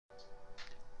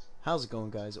How's it going,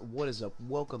 guys? What is up?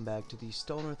 Welcome back to the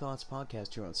Stoner Thoughts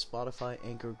podcast here on Spotify,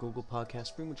 Anchor, Google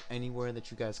Podcasts, pretty much anywhere that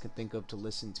you guys can think of to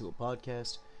listen to a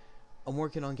podcast. I'm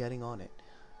working on getting on it.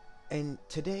 And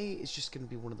today is just going to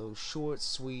be one of those short,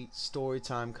 sweet, story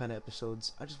time kind of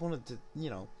episodes. I just wanted to,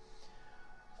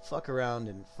 fuck around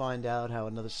and find out how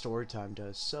another story time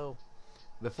does. So,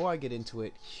 before I get into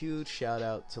it, huge shout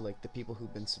out to the people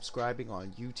who've been subscribing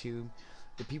on YouTube,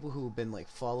 the people who have been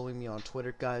following me on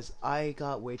Twitter. Guys, I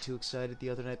got way too excited the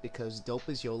other night because Dope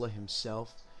as Yola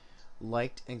himself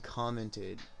liked and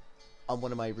commented on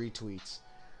one of my retweets,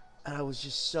 and I was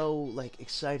just so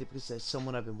excited because that's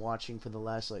someone I've been watching for the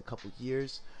last couple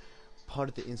years, part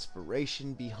of the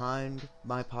inspiration behind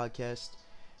my podcast.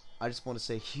 I just want to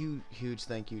say huge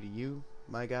thank you to you,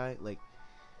 my guy.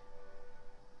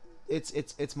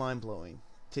 It's mind blowing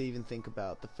to even think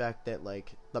about the fact that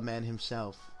the man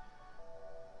himself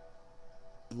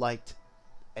liked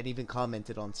and even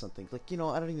commented on something. I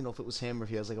don't even know if it was him or if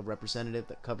he has a representative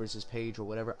that covers his page or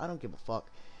whatever. I don't give a fuck.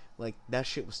 That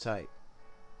shit was tight.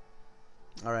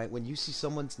 Alright, when you see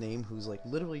someone's name who's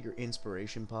literally your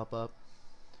inspiration pop up,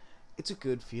 it's a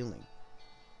good feeling.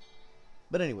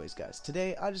 But anyways, guys,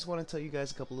 today I just want to tell you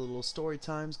guys a couple of little story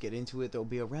times, get into it. There'll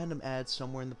be a random ad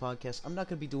somewhere in the podcast. I'm not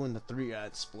going to be doing the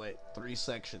 3-ad split, 3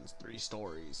 sections, 3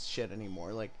 stories shit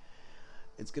anymore.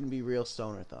 It's going to be real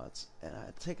stoner thoughts. And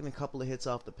I've taken a couple of hits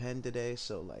off the pen today,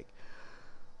 so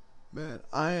man,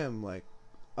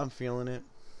 I'm feeling it.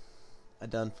 I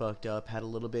done fucked up, had a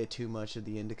little bit too much of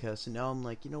the indica, so now I'm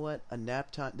you know what, a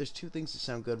nap time. There's 2 things that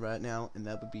sound good right now, and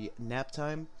that would be nap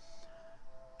time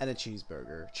and a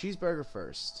cheeseburger. Cheeseburger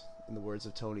first, in the words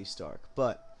of Tony Stark.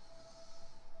 But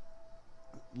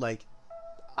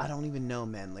I don't even know,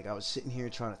 man. I was sitting here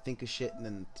trying to think of shit, and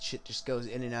then shit just goes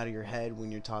in and out of your head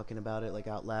when you're talking about it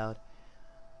out loud.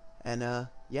 And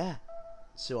yeah,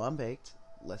 so I'm baked.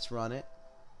 Let's run it.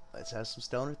 Let's have some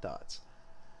stoner thoughts.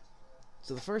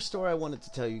 So the first story I wanted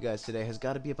to tell you guys today has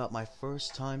got to be about my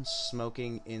first time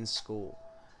smoking in school.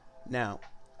 Now,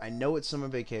 I know it's summer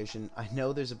vacation. I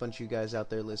know there's a bunch of you guys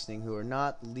out there listening who are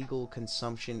not legal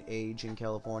consumption age in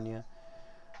California.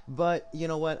 But, you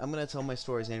know what? I'm going to tell my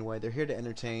stories anyway. They're here to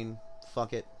entertain.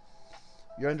 Fuck it.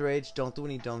 You're underage. Don't do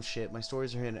any dumb shit. My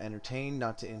stories are here to entertain,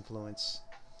 not to influence.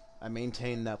 I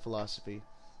maintain that philosophy.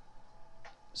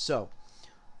 So,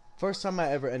 first time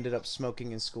I ever ended up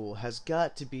smoking in school has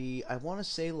got to be, I want to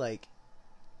say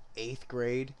 8th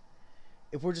grade.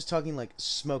 If we're just talking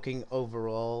smoking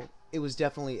overall, it was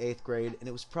definitely 8th grade, and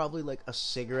it was probably a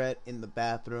cigarette in the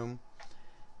bathroom.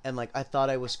 And I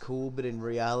thought I was cool, but in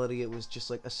reality it was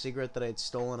just a cigarette that I had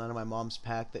stolen out of my mom's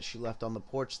pack that she left on the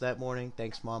porch that morning.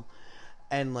 Thanks, Mom.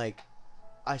 And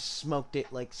I smoked it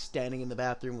standing in the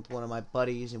bathroom with one of my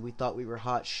buddies, and we thought we were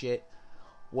hot shit.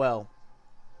 Well,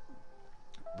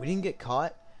 we didn't get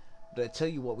caught, but I tell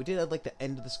you what, we did at the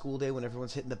end of the school day when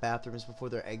everyone's hitting the bathrooms before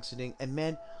they're exiting. And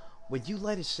man, when you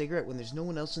light a cigarette when there's no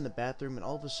one else in the bathroom, and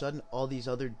all of a sudden all these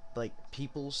other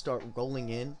people start rolling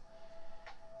in,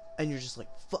 and you're just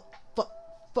fuck,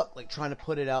 trying to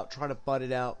put it out, trying to butt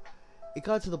it out. It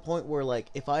got to the point where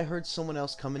if I heard someone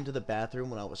else come into the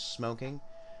bathroom when I was smoking,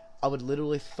 I would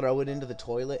literally throw it into the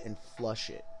toilet and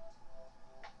flush it.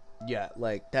 Yeah,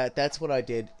 that's what I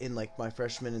did in my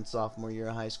freshman and sophomore year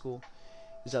of high school,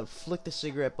 is I would flick the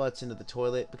cigarette butts into the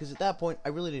toilet, because at that point I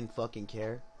really didn't fucking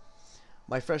care.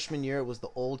 My freshman year, it was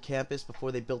the old campus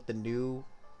before they built the new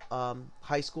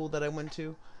high school that I went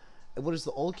to. And what is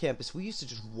the old campus? We used to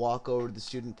just walk over to the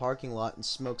student parking lot and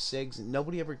smoke cigs, and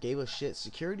nobody ever gave us shit.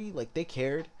 Security, they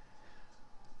cared.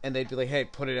 And they'd be like, hey,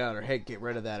 put it out, or hey, get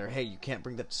rid of that, or hey, you can't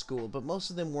bring that to school. But most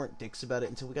of them weren't dicks about it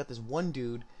until we got this one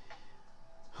dude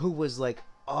who was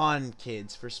on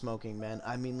kids for smoking, man.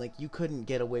 I mean, you couldn't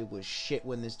get away with shit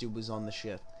when this dude was on the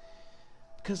shift.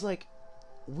 Because,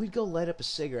 we'd go light up a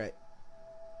cigarette,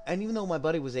 and even though my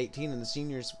buddy was 18 and the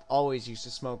seniors always used to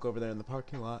smoke over there in the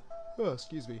parking lot, oh,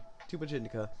 excuse me, too much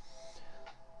indica,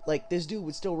 this dude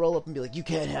would still roll up and be like, you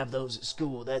can't have those at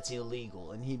school, that's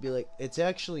illegal. And he'd be like, it's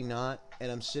actually not,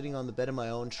 and I'm sitting on the bed of my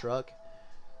own truck,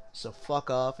 so fuck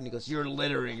off. And he goes, you're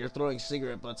littering, you're throwing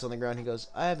cigarette butts on the ground. He goes,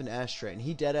 I have an ashtray. And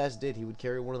he dead ass did. He would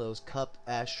carry one of those cup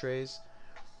ashtrays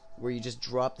where you just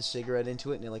drop the cigarette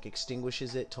into it and it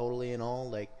extinguishes it totally and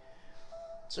all.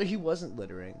 So he wasn't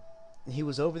littering. He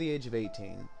was over the age of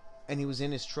 18, and he was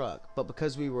in his truck. But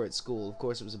because we were at school, of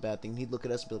course it was a bad thing. He'd look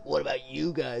at us and be like, what about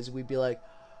you guys? And we'd be like,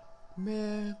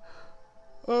 man,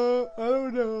 I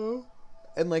don't know.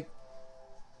 And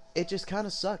it just kind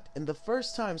of sucked. And the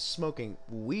first time smoking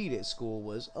weed at school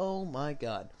was, oh my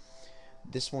god.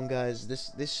 This one, guys,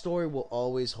 this story will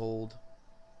always hold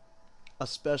a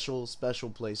special,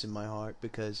 special place in my heart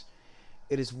because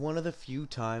it is one of the few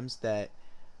times that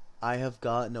I have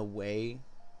gotten away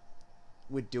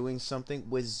with doing something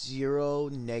with zero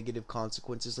negative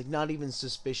consequences. Like, not even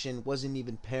suspicion, wasn't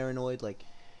even paranoid. Like,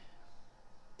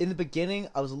 in the beginning,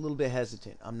 I was a little bit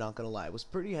hesitant. I'm not gonna lie. I was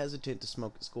pretty hesitant to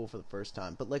smoke at school for the first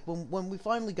time. But, like, when we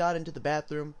finally got into the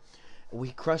bathroom,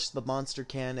 we crushed the monster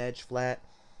can edge flat.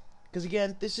 Because,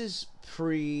 again, this is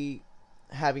pre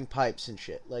having pipes and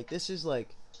shit. Like, this is, like,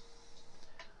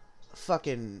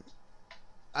 fucking...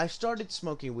 I started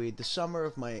smoking weed the summer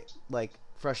of my, like,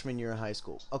 freshman year of high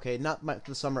school. Okay, not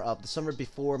the summer of, the summer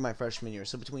before my freshman year.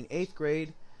 So between 8th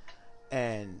grade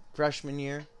and freshman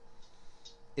year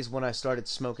is when I started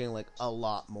smoking, like, a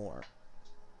lot more.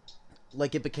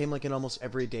 Like, it became, like, an almost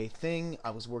everyday thing. I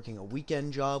was working a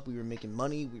weekend job. We were making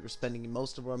money. We were spending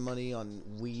most of our money on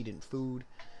weed and food.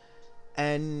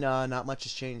 And not much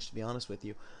has changed, to be honest with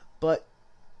you. But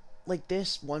like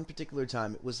this one particular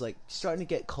time, it was like starting to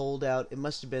get cold out. It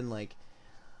must have been like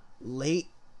late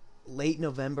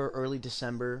November, early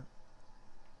December.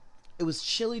 It was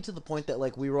chilly to the point that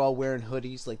like we were all wearing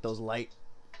hoodies, like those light,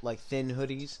 like thin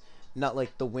hoodies, not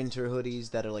like the winter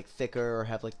hoodies that are like thicker or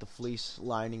have like the fleece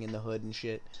lining in the hood and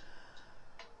shit.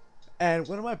 And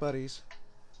one of my buddies,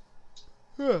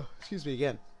 excuse me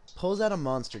again, pulls out a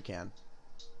monster can,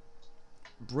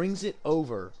 brings it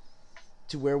over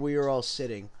to where we were all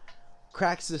sitting,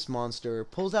 cracks this monster,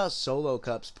 pulls out solo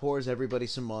cups, pours everybody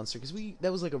some monster, because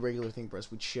that was like a regular thing for us.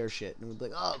 We'd share shit and we'd be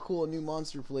like, oh cool, a new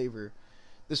monster flavor.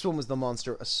 This one was the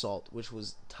Monster Assault, which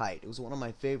was tight. It was one of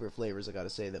my favorite flavors, I gotta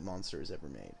say, that Monster has ever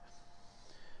made.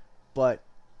 But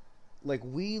like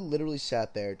we literally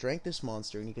sat there, drank this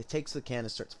monster, and he takes the can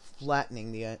and starts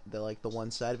flattening the like the one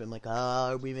side of it. I'm like,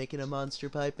 are we making a monster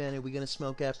pipe, man? Are we gonna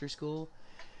smoke after school?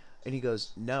 And he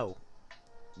goes, no,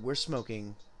 we're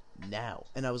smoking now.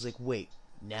 And I was like, wait,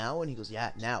 now? And he goes,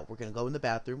 yeah, now. We're going to go in the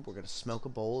bathroom, we're going to smoke a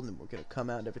bowl, and then we're going to come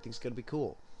out and everything's going to be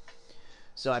cool.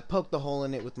 So I poked the hole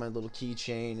in it with my little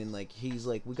keychain, and like he's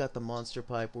like, we got the monster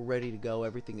pipe, we're ready to go,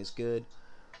 everything is good.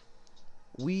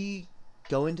 We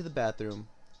go into the bathroom,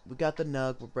 we got the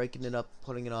nug, we're breaking it up,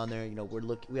 putting it on there, you know,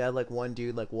 we had like one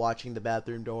dude like watching the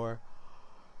bathroom door,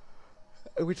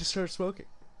 and we just started smoking.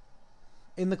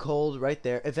 In the cold, right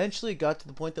there. Eventually it got to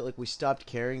the point that like we stopped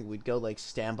caring. We'd go like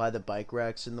stand by the bike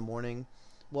racks in the morning.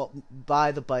 Well,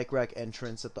 by the bike rack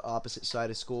entrance at the opposite side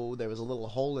of school, there was a little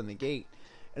hole in the gate.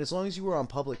 And as long as you were on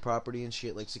public property and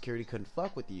shit, like security couldn't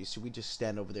fuck with you. So we just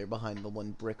stand over there behind the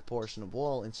one brick portion of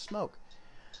wall and smoke.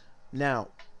 Now,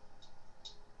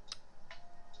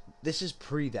 this is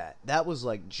pre that. That was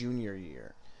like junior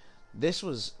year. This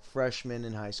was freshman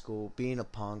in high school, being a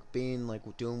punk, being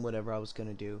like doing whatever I was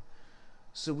gonna do.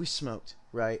 So we smoked,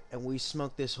 right? And we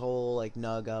smoked this whole, like,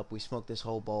 nug up. We smoked this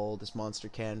whole bowl. This monster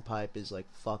can pipe is, like,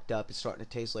 fucked up. It's starting to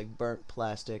taste like burnt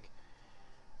plastic.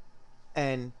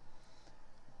 And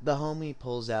the homie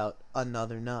pulls out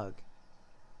another nug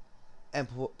and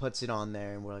puts it on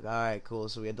there. And we're like, alright, cool.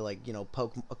 So we had to, like, you know,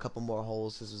 poke a couple more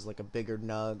holes. This was, like, a bigger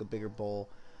nug, a bigger bowl.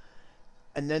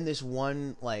 And then this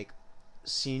one, like,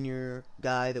 senior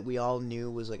guy that we all knew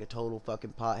was like a total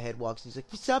fucking pothead walks. He's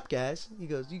like, what's up, guys? He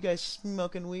goes, you guys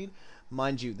smoking weed?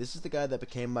 Mind you, this is the guy that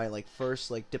became my like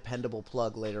first like dependable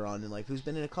plug later on in life, who's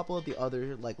been in a couple of the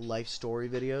other like life story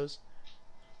videos.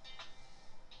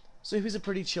 So he was a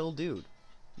pretty chill dude,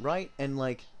 right? And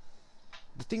like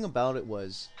the thing about it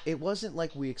wasn't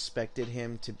like we expected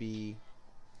him to be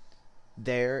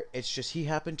there. It's just he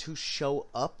happened to show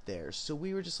up there. So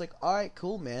we were just like, alright,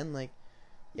 cool, man, like,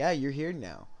 yeah, you're here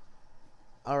now.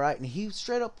 Alright, and he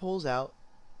straight up pulls out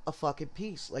a fucking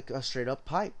piece. Like a straight up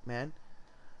pipe, man.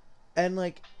 And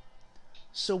like,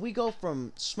 so we go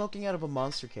from smoking out of a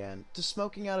monster can to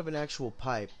smoking out of an actual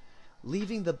pipe,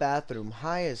 leaving the bathroom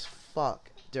high as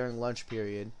fuck during lunch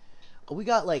period. We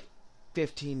got like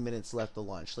 15 minutes left of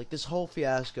lunch. Like this whole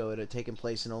fiasco had taken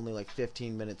place in only like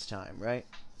 15 minutes time, right?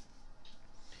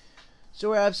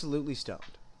 So we're absolutely stoned.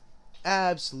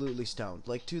 Absolutely stoned.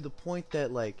 Like to the point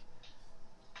that like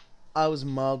I was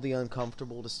mildly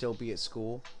uncomfortable to still be at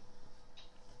school.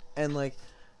 And like,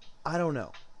 I don't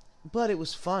know. But it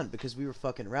was fun because we were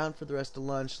fucking around for the rest of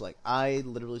lunch. Like, I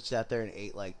literally sat there and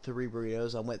ate like 3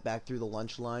 burritos. I went back through the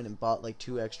lunch line and bought like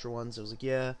 2 extra ones. I was like,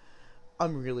 yeah,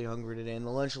 I'm really hungry today. And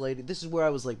the lunch lady, this is where I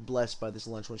was like blessed by this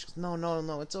lunch one. She goes,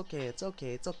 no, it's okay, it's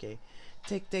okay, it's okay.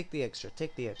 Take the extra,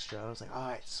 take the extra. I was like,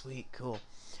 alright, sweet, cool.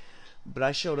 But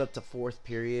I showed up to 4th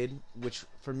period, which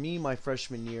for me, my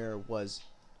freshman year was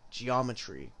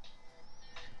geometry.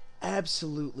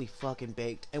 Absolutely fucking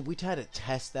baked. And we had a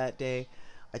test that day.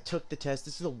 I took the test.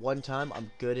 This is the one time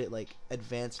I'm good at like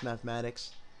advanced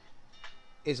mathematics.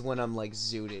 is when I'm like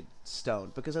zooted,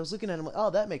 stoned. Because I was looking at them like, oh,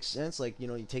 that makes sense. Like, you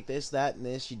know, you take this, that, and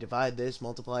this, you divide this,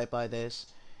 multiply it by this,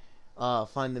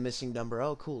 find the missing number.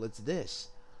 Oh, cool, it's this.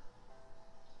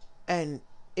 And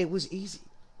it was easy.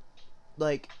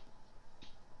 Like,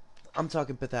 I'm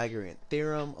talking Pythagorean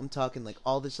theorem. I'm talking like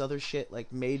all this other shit.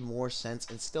 Like, made more sense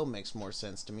and still makes more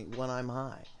sense to me when I'm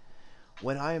high.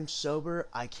 When I am sober,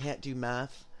 I can't do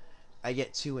math. I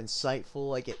get too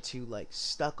insightful. I get too like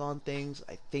stuck on things.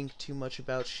 I think too much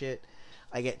about shit.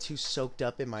 I get too soaked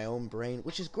up in my own brain,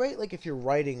 which is great. Like if you're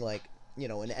writing like, you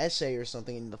know, an essay or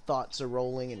something, and the thoughts are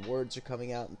rolling and words are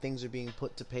coming out and things are being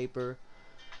put to paper.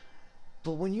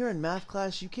 But when you're in math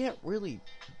class, you can't really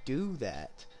do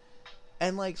that.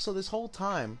 And like, so this whole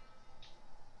time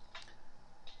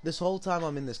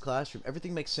I'm in this classroom,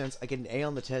 everything makes sense. I get an A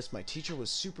on the test. My teacher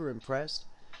was super impressed.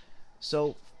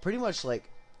 So pretty much like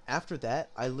after that,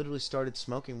 I literally started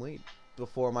smoking weed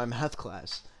before my math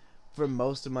class for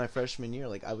most of my freshman year.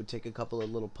 Like I would take a couple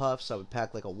of little puffs. I would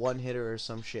pack like a one hitter or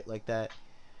some shit like that.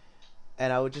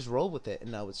 And I would just roll with it,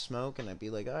 and I would smoke, and I'd be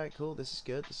like, all right, cool, this is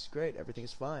good, this is great,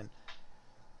 everything's fine.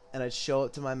 And I'd show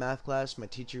up to my math class, my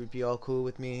teacher would be all cool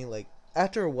with me. Like,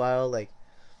 after a while, like,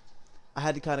 I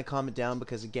had to kind of calm it down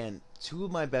because, again, two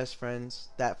of my best friends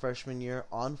that freshman year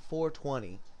on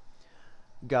 420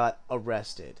 got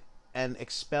arrested and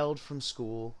expelled from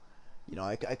school. You know,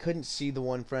 I couldn't see the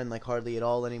one friend, like, hardly at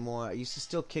all anymore. I used to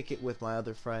still kick it with my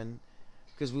other friend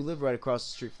because we lived right across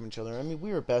the street from each other. I mean,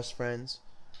 we were best friends.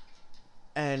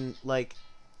 And, like,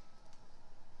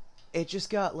 it just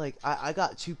got, like, I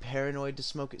got too paranoid to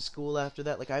smoke at school after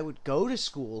that. Like, I would go to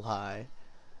school high,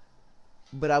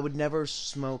 but I would never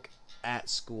smoke at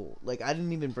school. Like, I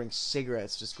didn't even bring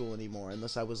cigarettes to school anymore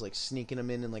unless I was, like, sneaking them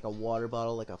in like, a water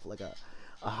bottle, like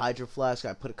a hydro flask.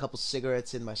 I put a couple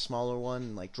cigarettes in my smaller one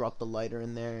and, like, drop the lighter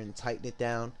in there and tighten it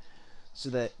down so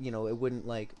that, you know, it wouldn't,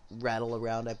 like, rattle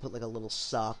around. I put, like, a little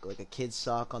sock, like a kid's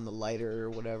sock on the lighter or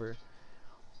whatever.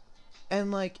 And,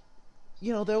 like,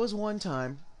 you know, there was one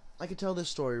time, I could tell this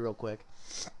story real quick.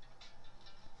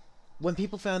 When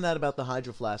people found out about the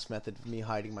Hydro Flask method of me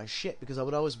hiding my shit, because I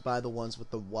would always buy the ones with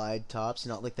the wide tops,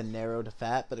 not like the narrow to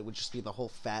fat, but it would just be the whole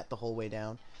fat the whole way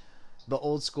down. The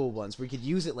old school ones, where you could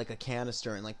use it like a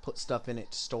canister and, like, put stuff in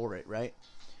it to store it, right?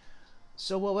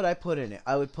 So what would I put in it?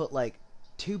 I would put, like,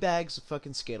 2 bags of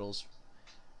fucking Skittles,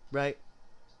 right?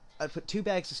 I'd put 2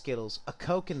 bags of Skittles, a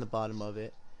Coke in the bottom of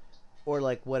it, or,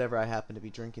 like, whatever I happen to be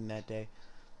drinking that day.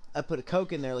 I put a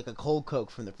Coke in there, like a cold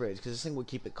Coke from the fridge, because this thing would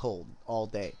keep it cold all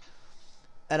day.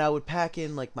 And I would pack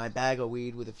in, like, my bag of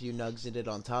weed with a few nugs in it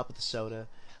on top of the soda.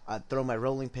 I'd throw my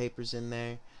rolling papers in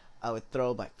there. I would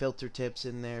throw my filter tips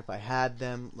in there if I had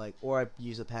them, like, or I'd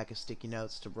use a pack of sticky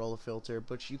notes to roll a filter,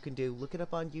 which you can do. Look it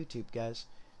up on YouTube, guys.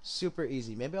 Super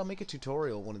easy. Maybe I'll make a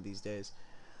tutorial one of these days.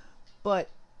 But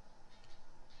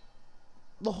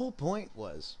the whole point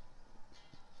was,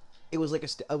 it was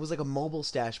like a mobile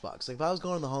stash box. Like, if I was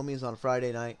going to the homies on a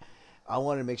Friday night, I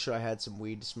wanted to make sure I had some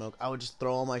weed to smoke. I would just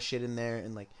throw all my shit in there,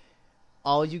 and, like,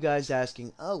 all you guys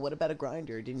asking, oh, what about a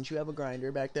grinder? Didn't you have a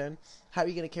grinder back then? How are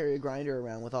you going to carry a grinder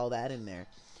around with all that in there?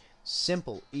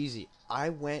 Simple, easy. I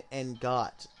went and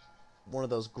got one of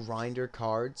those grinder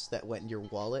cards that went in your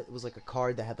wallet. It was like a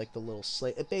card that had, like, the little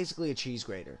slate. It's basically a cheese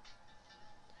grater.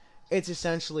 It's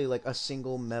essentially like a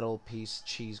single metal piece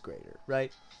cheese grater,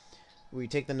 right? Where you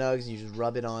take the nugs and you just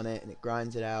rub it on it and it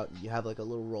grinds it out, and you have like a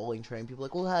little rolling tray, and people are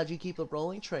like, well, how'd you keep a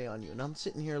rolling tray on you? And I'm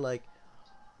sitting here like,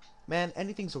 man,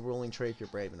 anything's a rolling tray if you're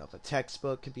brave enough. A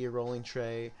textbook could be a rolling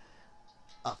tray.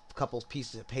 A couple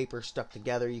pieces of paper stuck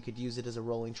together, you could use it as a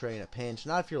rolling tray in a pinch.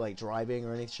 Not if you're like driving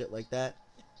or any shit like that.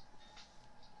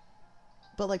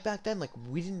 But like back then, like,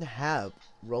 we didn't have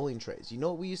rolling trays. You know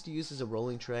what we used to use as a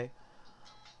rolling tray?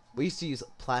 We used to use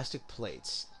plastic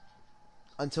plates.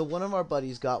 Until one of our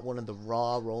buddies got one of the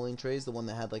raw rolling trays, the one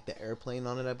that had like the airplane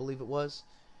on it, I believe it was.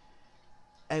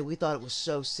 And we thought it was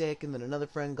so sick. And then another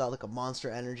friend got like a Monster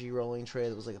Energy rolling tray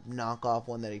that was like a knockoff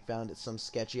one that he found at some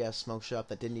sketchy ass smoke shop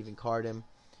that didn't even card him.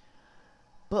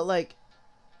 But like,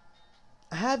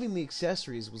 having the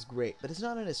accessories was great, but it's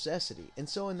not a necessity. And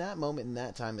so in that moment, in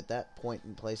that time, at that point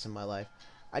and place in my life,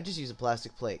 I just use a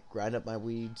plastic plate, grind up my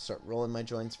weed, start rolling my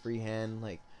joints freehand,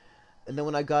 like. And then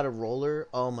when I got a roller,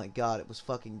 oh my god, it was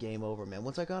fucking game over, man.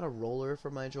 Once I got a roller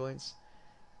for my joints,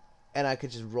 and I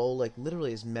could just roll, like,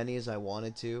 literally as many as I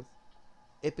wanted to,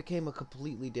 it became a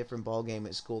completely different ballgame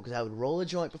at school, because I would roll a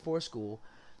joint before school,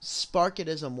 spark it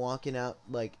as I'm walking out,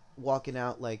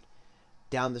 like,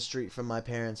 down the street from my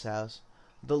parents' house.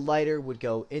 The lighter would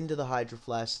go into the Hydro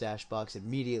Flask stash box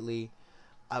immediately.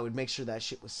 I would make sure that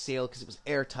shit was sealed because it was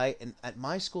airtight. And at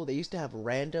my school, they used to have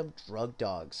random drug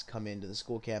dogs come into the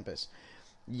school campus.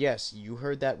 Yes, you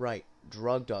heard that right.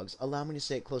 Drug dogs. Allow me to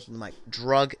say it closer to the mic.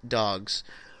 Drug dogs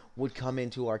would come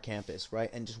into our campus,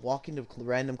 right? And just walk into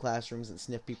random classrooms and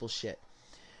sniff people's shit.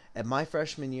 At my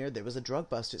freshman year, there was a drug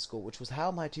bust at school, which was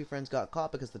how my two friends got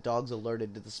caught because the dogs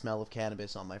alerted to the smell of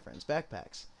cannabis on my friends'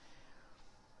 backpacks.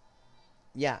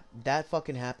 Yeah, that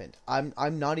fucking happened.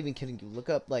 I'm not even kidding you. Look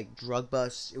up like drug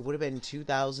bust. It would have been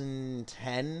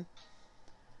 2010,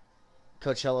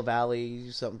 Coachella Valley,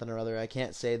 something or other. I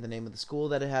can't say the name of the school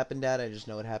that it happened at. I just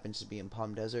know it happens to be in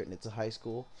Palm Desert and it's a high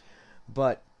school.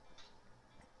 But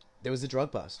there was a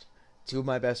drug bust. Two of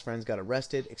my best friends got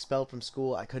arrested, expelled from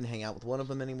school. I couldn't hang out with one of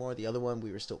them anymore. The other one,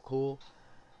 we were still cool.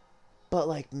 But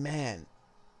like, man,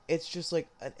 it's just like,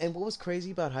 and what was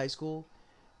crazy about high school,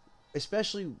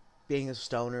 especially being a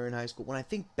stoner in high school, when I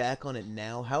think back on it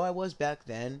now, how I was back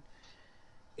then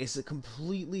is a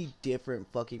completely different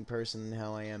fucking person than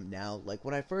how I am now. Like,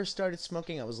 when I first started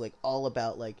smoking, I was like all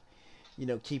about like, you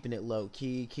know, keeping it low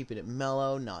key, keeping it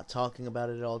mellow, not talking about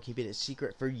it at all, keeping it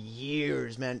secret for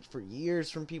years, man. For years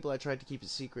from people, I tried to keep it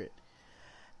secret.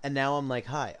 And now I'm like,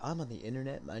 hi, I'm on the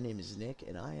internet. My name is Nick,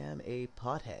 and I am a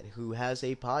pothead who has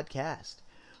a podcast.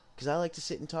 Because I like to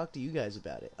sit and talk to you guys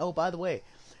about it. Oh, by the way,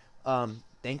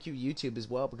 thank you, YouTube, as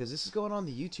well, because this is going on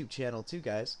the YouTube channel, too,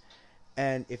 guys.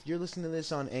 And if you're listening to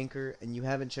this on Anchor and you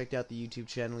haven't checked out the YouTube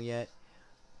channel yet,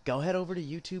 go head over to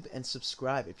YouTube and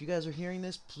subscribe. If you guys are hearing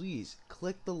this, please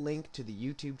click the link to the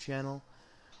YouTube channel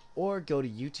or go to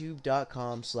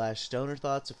youtube.com/Stoner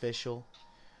Thoughts Official,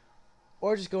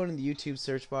 or just go into the YouTube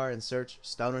search bar and search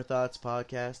Stoner Thoughts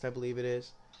Podcast, I believe it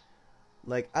is.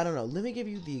 Like, I don't know. Let me give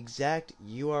you the exact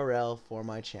URL for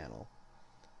my channel.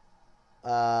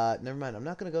 Never mind. I'm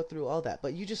not going to go through all that.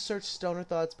 But you just search Stoner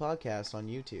Thoughts Podcast on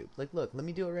YouTube. Like, look, let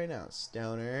me do it right now.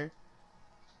 Stoner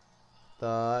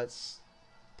Thoughts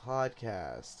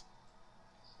Podcast.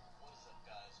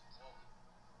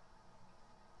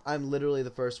 I'm literally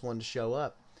the first one to show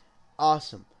up.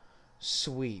 Awesome.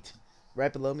 Sweet.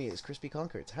 Right below me is Crispy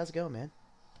Concords. How's it going, man?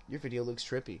 Your video looks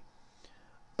trippy.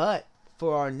 But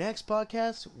for our next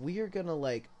podcast, we are gonna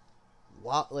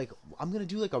I'm gonna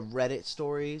do like a Reddit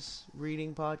stories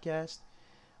reading podcast.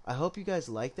 I hope you guys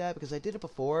like that because I did it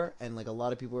before and like a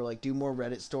lot of people were like, do more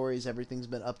Reddit stories. Everything's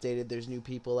been updated. There's new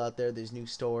people out there. There's new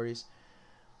stories.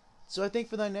 So I think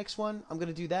for the next one, I'm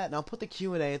gonna do that, and I'll put the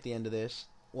Q&A at the end of this.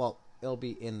 Well, it'll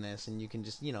be in this, and you can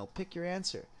just, you know, pick your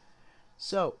answer.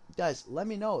 So, guys, let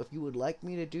me know if you would like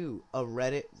me to do a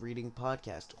Reddit reading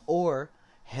podcast, or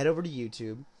head over to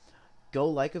YouTube, go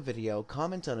like a video,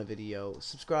 comment on a video,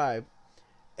 subscribe,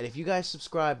 and if you guys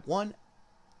subscribe, one,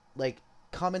 like,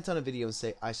 comment on a video and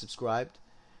say, I subscribed.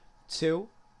 Two,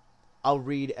 I'll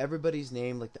read everybody's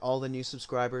name, like all the new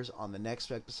subscribers, on the next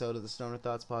episode of the Stoner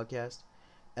Thoughts Podcast.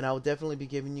 And I will definitely be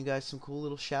giving you guys some cool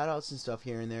little shout-outs and stuff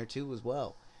here and there, too, as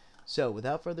well. So,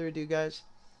 without further ado, guys,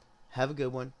 have a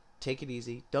good one. Take it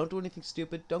easy. Don't do anything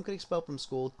stupid. Don't get expelled from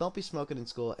school. Don't be smoking in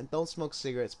school. And don't smoke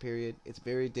cigarettes, period. It's a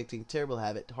very addicting, terrible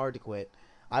habit. Hard to quit.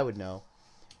 I would know.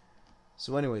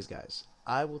 So anyways, guys,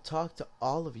 I will talk to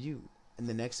all of you in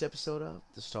the next episode of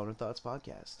the Stoner Thoughts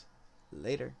Podcast.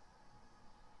 Later.